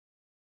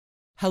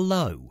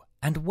Hello,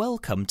 and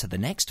welcome to the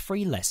next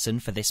free lesson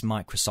for this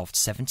Microsoft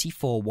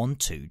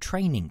 7412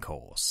 training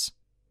course.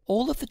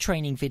 All of the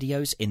training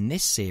videos in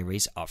this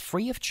series are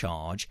free of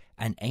charge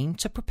and aim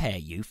to prepare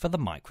you for the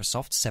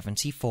Microsoft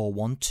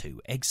 7412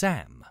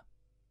 exam.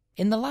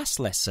 In the last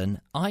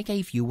lesson, I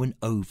gave you an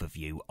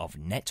overview of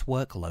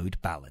network load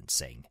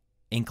balancing,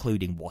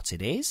 including what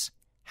it is,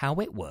 how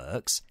it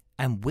works,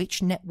 and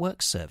which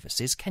network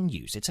services can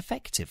use it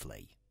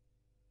effectively.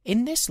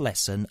 In this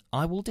lesson,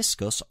 I will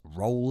discuss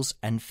roles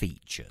and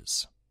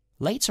features.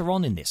 Later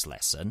on in this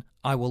lesson,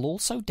 I will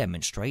also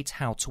demonstrate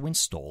how to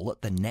install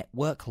the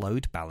network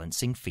load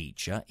balancing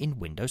feature in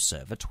Windows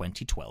Server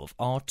 2012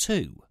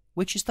 R2,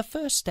 which is the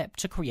first step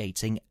to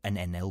creating an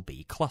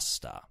NLB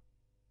cluster.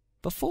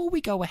 Before we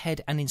go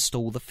ahead and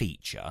install the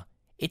feature,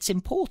 it's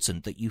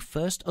important that you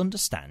first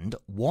understand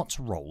what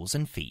roles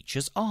and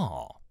features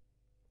are.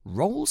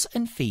 Roles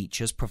and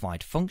features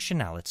provide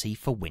functionality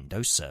for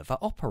Windows Server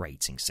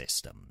operating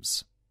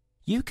systems.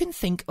 You can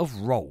think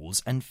of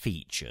roles and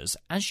features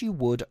as you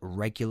would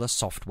regular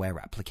software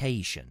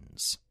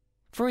applications.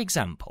 For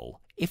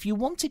example, if you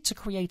wanted to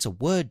create a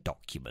Word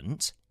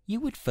document, you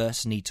would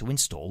first need to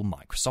install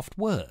Microsoft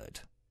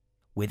Word.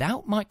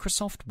 Without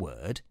Microsoft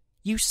Word,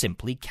 you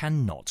simply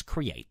cannot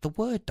create the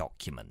Word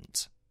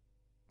document.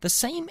 The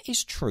same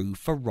is true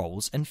for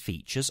roles and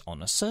features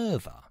on a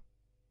server.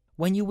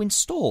 When you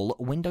install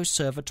Windows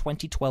Server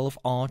 2012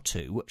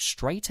 R2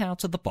 straight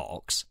out of the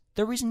box,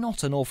 there is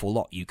not an awful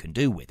lot you can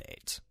do with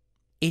it.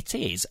 It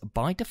is,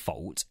 by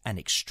default, an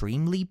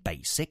extremely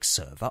basic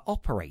server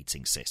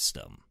operating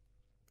system.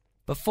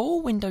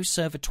 Before Windows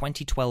Server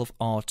 2012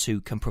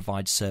 R2 can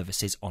provide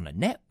services on a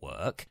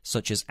network,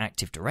 such as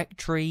Active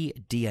Directory,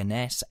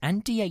 DNS,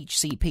 and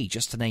DHCP,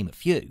 just to name a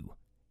few,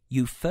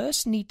 you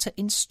first need to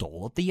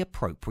install the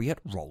appropriate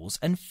roles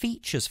and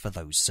features for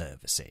those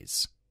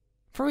services.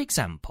 For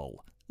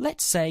example,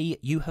 let's say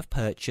you have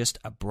purchased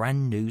a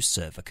brand new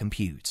server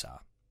computer.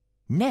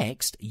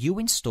 Next, you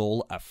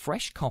install a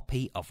fresh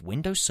copy of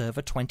Windows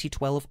Server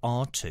 2012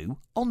 R2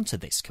 onto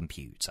this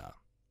computer.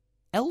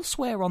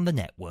 Elsewhere on the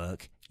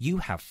network, you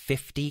have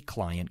 50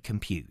 client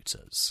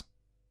computers.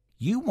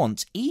 You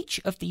want each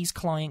of these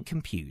client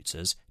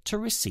computers to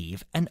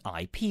receive an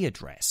IP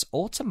address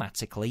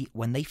automatically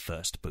when they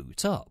first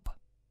boot up.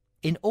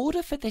 In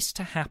order for this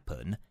to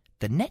happen,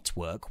 the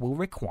network will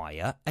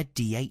require a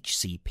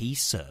DHCP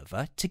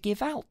server to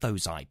give out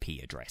those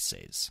IP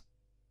addresses.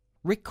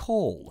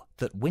 Recall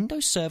that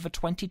Windows Server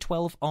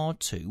 2012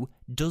 R2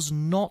 does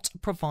not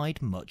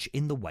provide much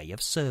in the way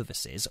of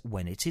services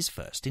when it is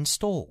first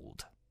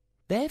installed.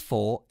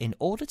 Therefore, in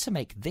order to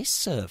make this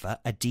server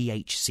a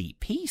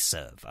DHCP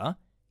server,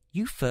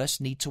 you first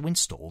need to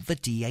install the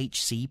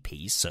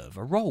DHCP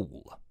server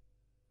role.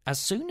 As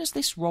soon as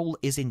this role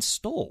is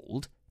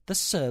installed, the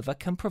server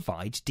can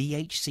provide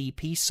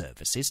DHCP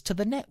services to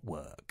the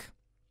network.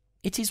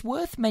 It is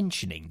worth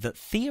mentioning that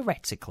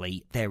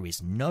theoretically there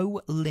is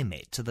no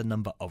limit to the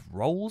number of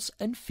roles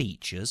and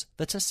features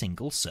that a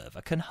single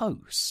server can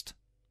host.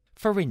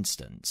 For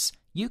instance,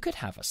 you could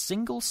have a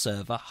single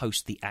server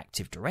host the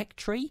Active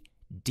Directory,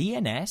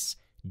 DNS,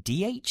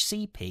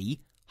 DHCP,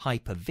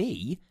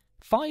 Hyper-V,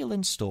 file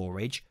and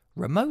storage,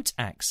 remote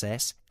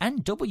access,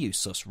 and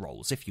WSUS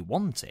roles if you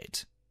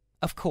wanted.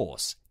 Of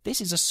course, this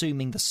is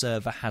assuming the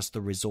server has the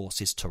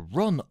resources to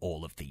run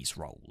all of these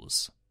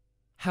roles.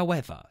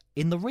 However,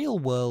 in the real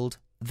world,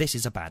 this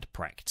is a bad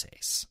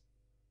practice.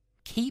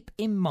 Keep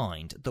in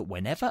mind that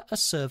whenever a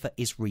server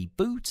is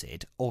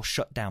rebooted or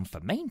shut down for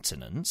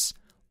maintenance,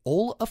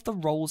 all of the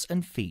roles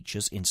and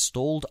features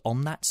installed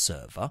on that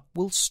server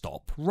will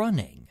stop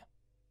running.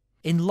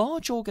 In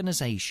large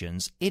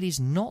organizations, it is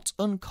not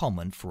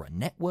uncommon for a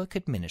network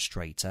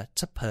administrator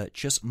to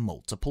purchase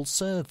multiple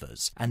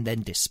servers and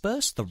then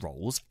disperse the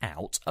roles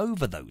out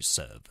over those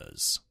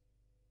servers.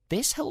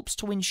 This helps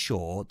to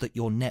ensure that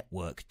your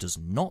network does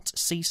not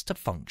cease to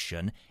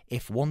function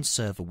if one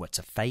server were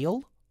to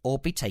fail or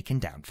be taken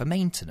down for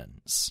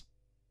maintenance.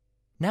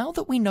 Now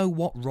that we know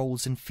what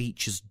roles and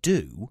features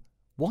do,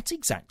 what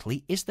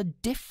exactly is the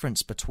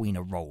difference between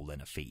a role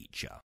and a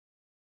feature?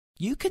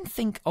 You can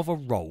think of a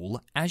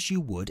role as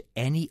you would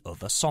any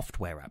other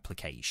software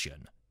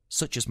application,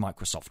 such as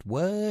Microsoft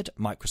Word,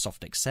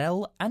 Microsoft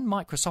Excel, and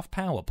Microsoft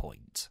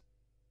PowerPoint.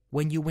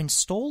 When you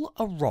install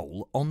a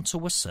role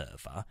onto a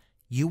server,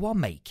 you are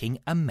making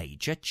a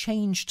major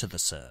change to the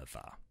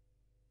server.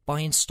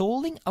 By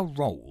installing a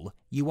role,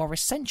 you are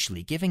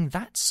essentially giving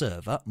that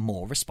server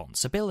more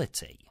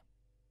responsibility.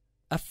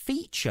 A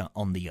feature,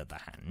 on the other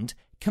hand,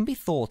 can be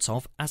thought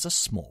of as a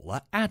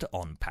smaller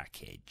add-on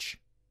package.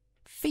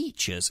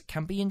 Features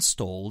can be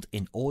installed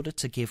in order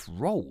to give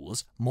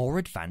roles more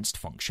advanced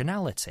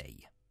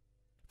functionality.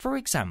 For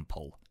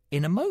example,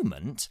 in a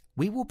moment,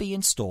 we will be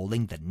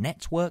installing the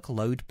network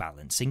load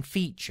balancing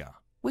feature,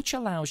 which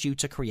allows you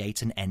to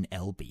create an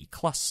NLB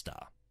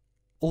cluster.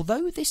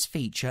 Although this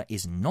feature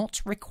is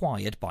not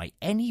required by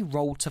any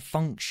role to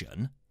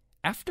function,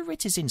 after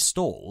it is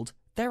installed,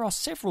 there are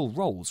several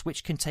roles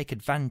which can take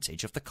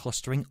advantage of the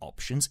clustering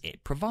options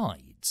it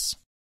provides.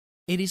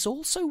 It is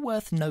also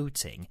worth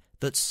noting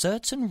that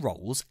certain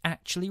roles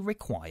actually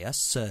require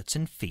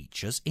certain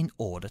features in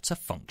order to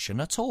function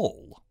at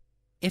all.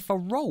 If a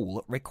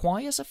role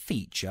requires a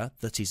feature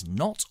that is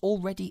not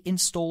already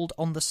installed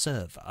on the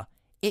server,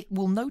 it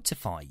will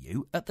notify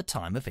you at the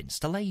time of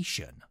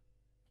installation.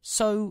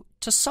 So,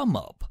 to sum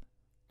up,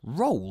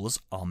 roles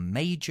are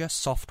major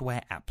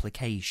software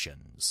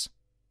applications.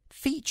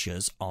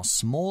 Features are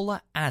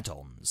smaller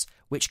add-ons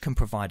which can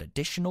provide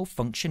additional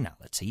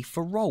functionality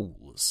for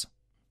roles.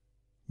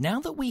 Now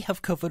that we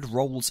have covered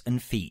roles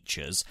and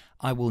features,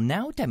 I will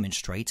now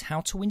demonstrate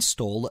how to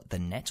install the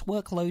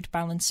network load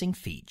balancing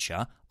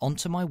feature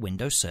onto my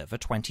Windows Server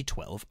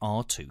 2012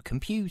 R2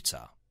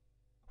 computer.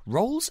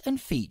 Roles and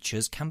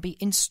features can be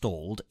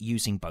installed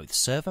using both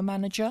Server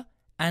Manager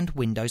and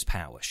Windows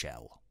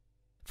PowerShell.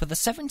 For the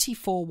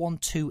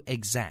 7412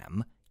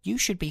 exam, you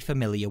should be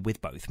familiar with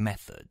both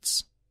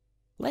methods.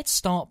 Let's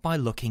start by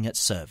looking at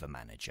Server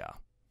Manager.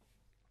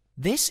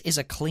 This is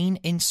a clean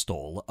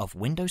install of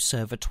Windows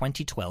Server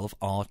 2012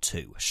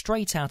 R2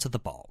 straight out of the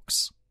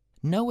box.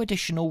 No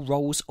additional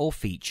roles or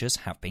features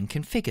have been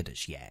configured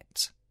as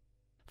yet.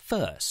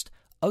 First,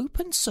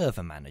 open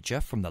Server Manager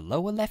from the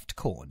lower left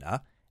corner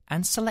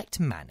and select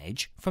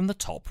Manage from the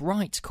top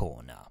right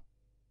corner.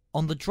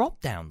 On the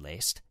drop-down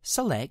list,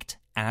 select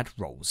Add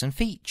Roles and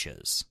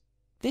Features.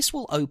 This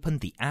will open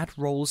the Add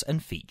Roles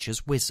and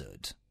Features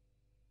wizard.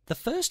 The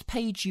first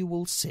page you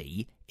will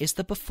see is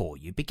the Before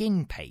You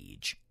Begin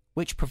page,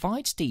 which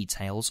provides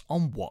details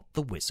on what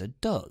the wizard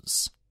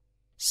does.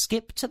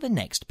 Skip to the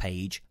next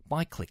page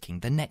by clicking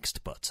the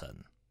Next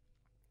button.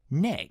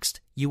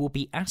 Next, you will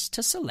be asked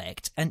to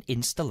select an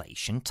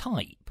installation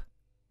type.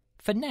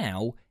 For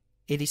now,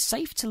 it is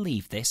safe to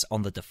leave this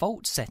on the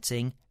default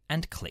setting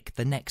and click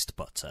the Next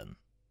button.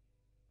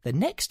 The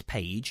next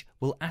page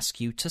will ask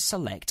you to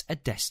select a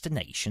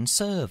destination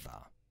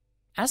server.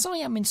 As I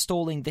am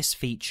installing this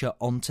feature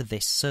onto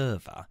this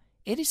server,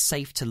 it is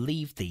safe to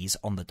leave these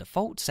on the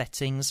default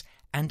settings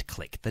and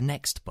click the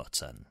Next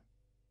button.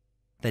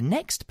 The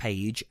next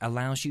page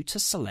allows you to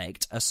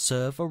select a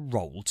server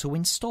role to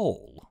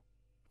install.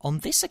 On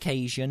this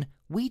occasion,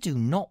 we do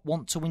not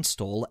want to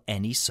install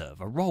any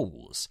server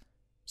roles,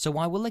 so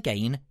I will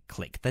again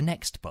click the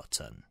Next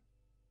button.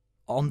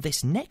 On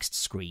this next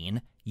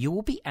screen, you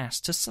will be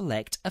asked to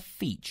select a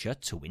feature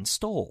to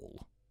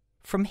install.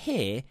 From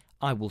here,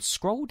 I will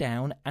scroll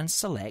down and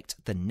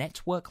select the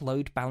Network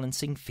Load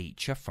Balancing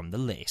feature from the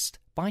list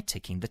by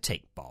ticking the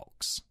tick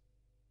box.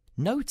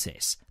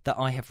 Notice that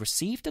I have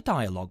received a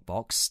dialog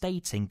box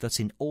stating that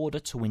in order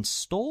to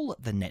install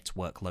the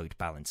Network Load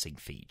Balancing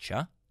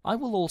feature, I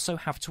will also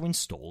have to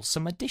install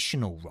some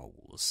additional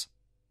roles.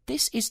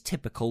 This is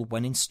typical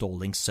when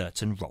installing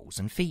certain roles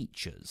and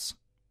features.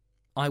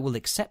 I will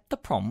accept the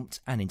prompt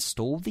and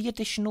install the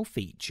additional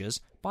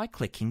features by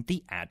clicking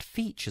the Add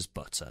Features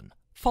button,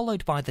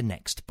 followed by the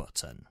Next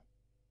button.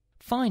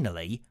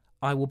 Finally,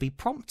 I will be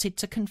prompted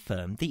to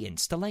confirm the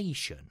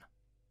installation.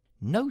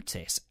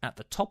 Notice at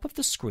the top of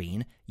the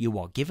screen you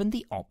are given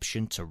the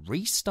option to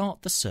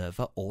restart the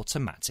server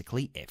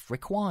automatically if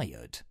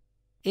required.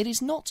 It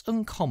is not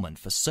uncommon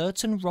for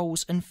certain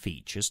roles and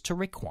features to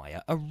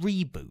require a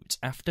reboot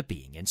after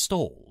being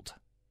installed.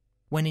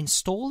 When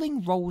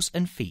installing roles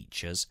and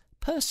features,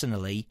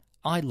 personally,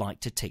 I like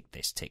to tick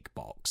this tick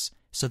box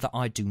so that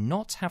I do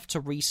not have to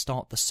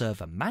restart the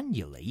server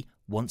manually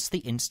once the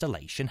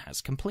installation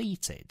has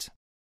completed.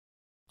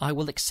 I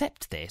will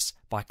accept this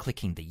by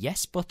clicking the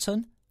Yes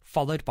button,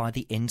 followed by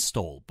the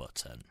Install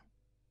button.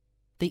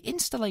 The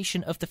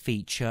installation of the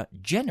feature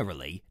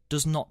generally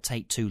does not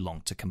take too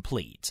long to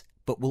complete,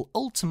 but will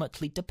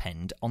ultimately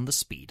depend on the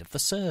speed of the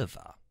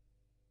server.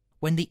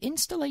 When the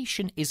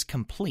installation is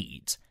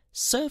complete,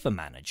 Server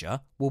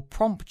Manager will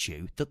prompt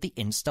you that the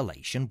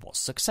installation was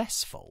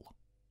successful.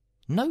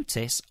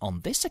 Notice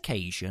on this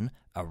occasion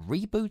a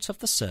reboot of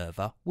the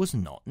server was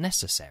not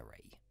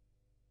necessary.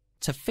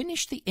 To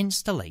finish the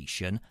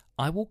installation,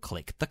 I will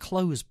click the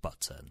Close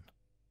button.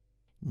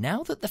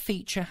 Now that the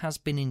feature has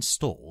been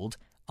installed,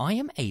 I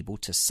am able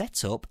to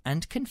set up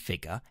and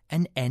configure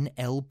an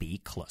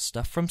NLB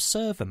cluster from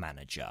Server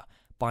Manager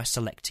by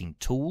selecting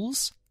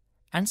Tools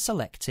and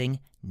selecting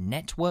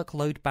Network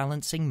Load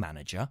Balancing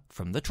Manager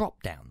from the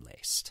drop-down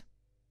list.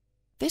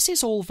 This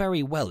is all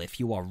very well if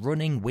you are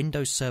running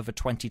Windows Server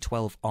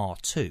 2012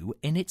 R2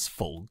 in its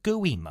full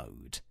GUI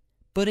mode,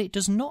 but it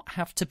does not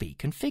have to be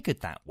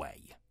configured that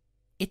way.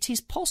 It is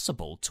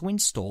possible to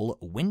install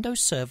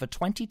Windows Server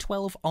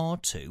 2012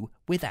 R2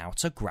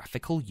 without a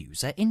graphical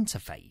user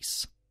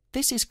interface.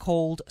 This is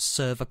called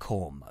Server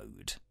Core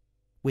Mode.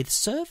 With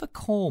Server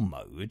Core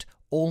Mode,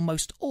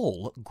 almost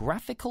all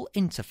graphical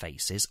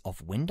interfaces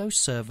of Windows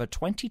Server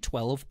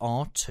 2012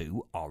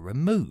 R2 are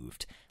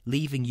removed,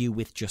 leaving you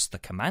with just the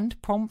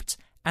command prompt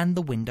and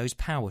the Windows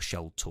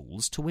PowerShell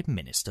tools to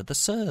administer the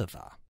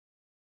server.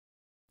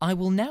 I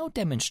will now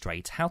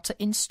demonstrate how to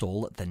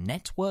install the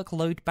Network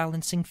Load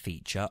Balancing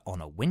feature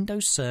on a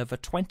Windows Server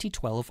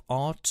 2012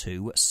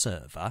 R2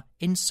 server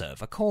in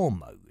Server Core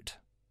Mode.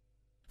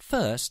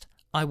 First,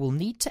 I will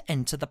need to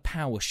enter the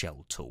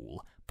PowerShell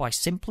tool by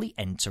simply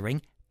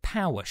entering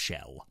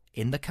PowerShell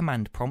in the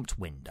command prompt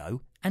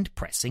window and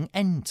pressing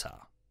Enter.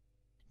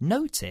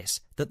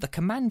 Notice that the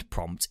command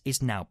prompt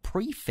is now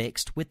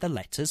prefixed with the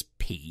letters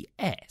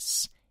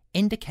PS,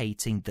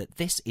 indicating that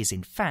this is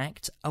in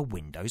fact a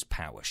Windows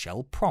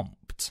PowerShell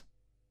prompt.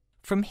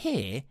 From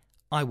here,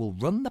 I will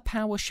run the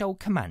PowerShell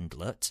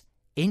commandlet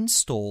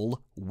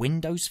install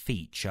Windows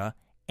feature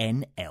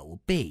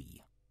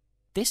NLB.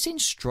 This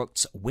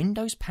instructs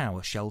Windows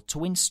PowerShell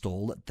to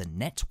install the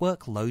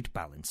network load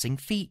balancing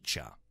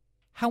feature.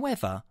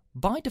 However,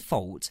 by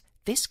default,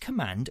 this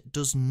command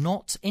does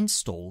not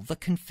install the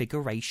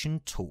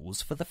configuration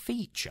tools for the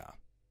feature.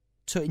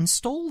 To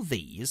install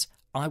these,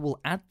 I will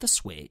add the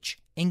switch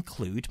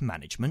Include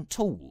Management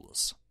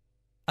Tools.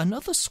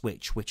 Another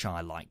switch which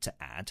I like to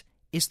add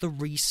is the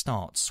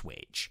Restart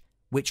switch,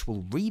 which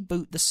will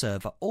reboot the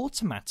server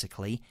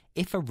automatically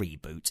if a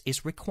reboot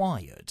is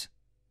required.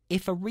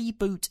 If a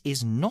reboot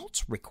is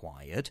not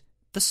required,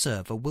 the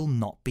server will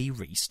not be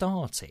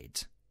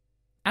restarted.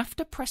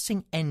 After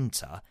pressing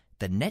Enter,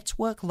 the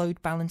network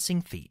load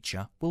balancing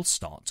feature will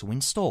start to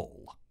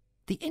install.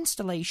 The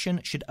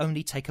installation should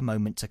only take a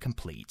moment to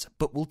complete,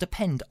 but will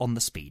depend on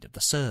the speed of the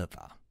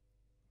server.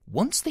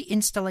 Once the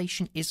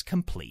installation is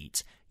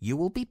complete, you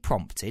will be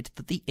prompted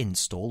that the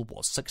install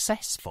was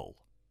successful.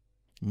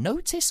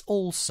 Notice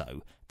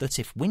also that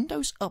if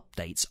Windows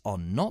updates are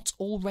not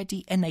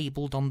already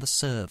enabled on the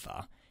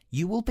server,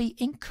 you will be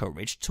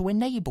encouraged to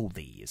enable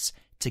these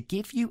to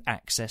give you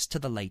access to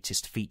the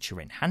latest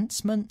feature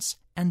enhancements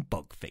and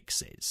bug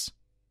fixes.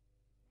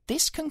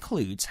 This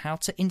concludes how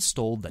to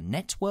install the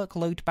network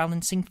load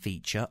balancing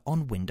feature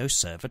on Windows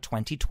Server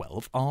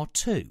 2012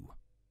 R2.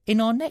 In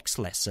our next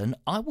lesson,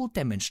 I will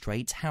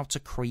demonstrate how to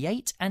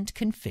create and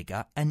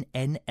configure an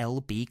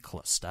NLB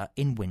cluster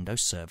in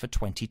Windows Server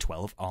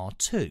 2012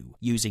 R2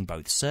 using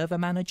both Server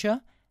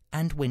Manager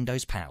and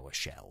Windows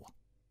PowerShell.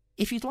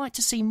 If you'd like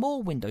to see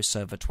more Windows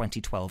Server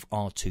 2012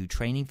 R2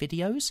 training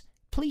videos,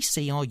 please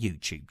see our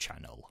YouTube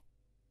channel.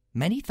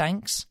 Many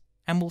thanks,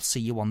 and we'll see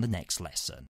you on the next lesson.